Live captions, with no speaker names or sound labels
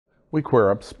we queer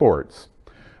up sports.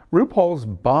 RuPaul's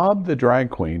Bob the Drag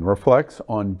Queen reflects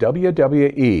on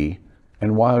WWE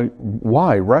and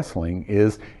why wrestling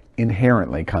is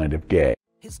inherently kind of gay.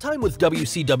 His time with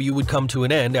WCW would come to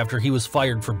an end after he was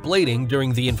fired for blading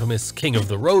during the infamous King of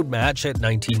the Road match at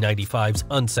 1995's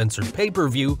uncensored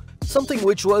pay-per-view, something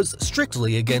which was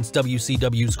strictly against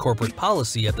WCW's corporate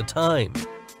policy at the time.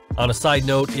 On a side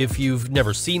note, if you've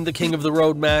never seen the King of the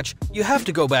Road match, you have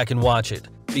to go back and watch it,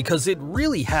 because it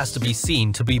really has to be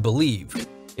seen to be believed.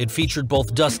 It featured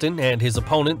both Dustin and his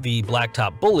opponent, the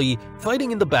Blacktop Bully,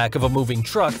 fighting in the back of a moving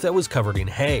truck that was covered in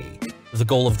hay. The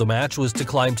goal of the match was to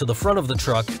climb to the front of the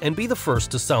truck and be the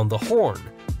first to sound the horn.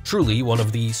 Truly one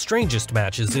of the strangest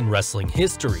matches in wrestling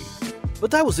history. But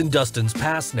that was in Dustin's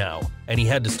past now, and he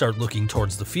had to start looking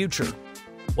towards the future.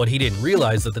 What he didn't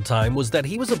realize at the time was that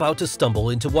he was about to stumble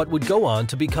into what would go on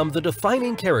to become the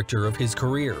defining character of his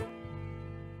career.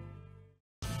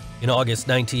 In August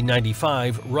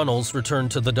 1995, Runnels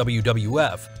returned to the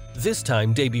WWF, this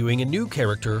time debuting a new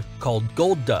character called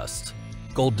Goldust.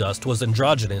 Goldust was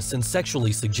androgynous and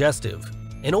sexually suggestive,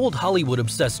 an old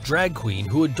Hollywood-obsessed drag queen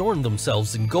who adorned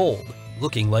themselves in gold,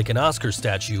 looking like an Oscar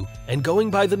statue and going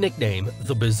by the nickname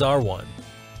The Bizarre One.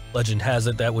 Legend has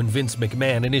it that when Vince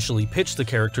McMahon initially pitched the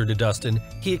character to Dustin,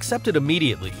 he accepted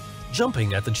immediately,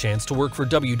 jumping at the chance to work for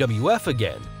WWF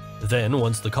again. Then,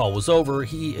 once the call was over,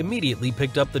 he immediately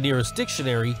picked up the nearest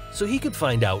dictionary so he could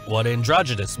find out what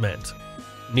androgynous meant.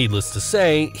 Needless to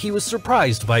say, he was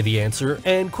surprised by the answer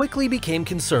and quickly became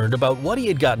concerned about what he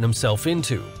had gotten himself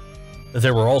into.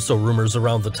 There were also rumors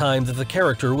around the time that the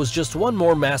character was just one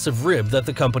more massive rib that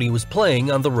the company was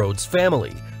playing on the Rhodes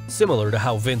family, similar to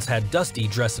how Vince had Dusty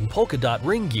dress in polka dot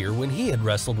ring gear when he had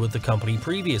wrestled with the company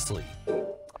previously.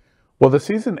 Well, the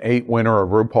Season 8 winner of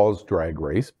RuPaul's Drag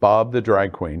Race, Bob the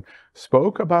Drag Queen,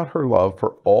 spoke about her love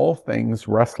for all things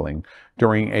wrestling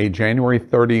during a January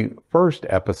 31st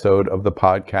episode of the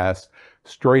podcast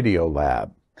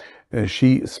StraightioLab.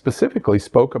 She specifically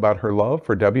spoke about her love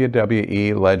for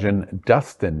WWE legend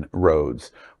Dustin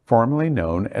Rhodes, formerly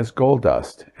known as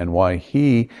Goldust, and why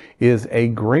he is a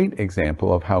great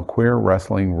example of how queer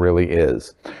wrestling really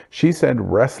is. She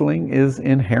said wrestling is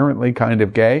inherently kind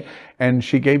of gay, and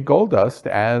she gave Goldust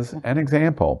as an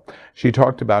example. She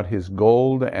talked about his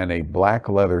gold and a black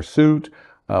leather suit,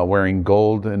 wearing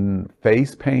golden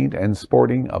face paint and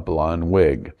sporting a blonde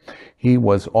wig. He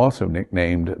was also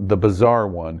nicknamed the Bizarre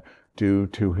One due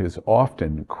to his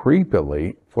often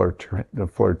creepily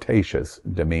flirtatious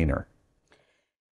demeanor.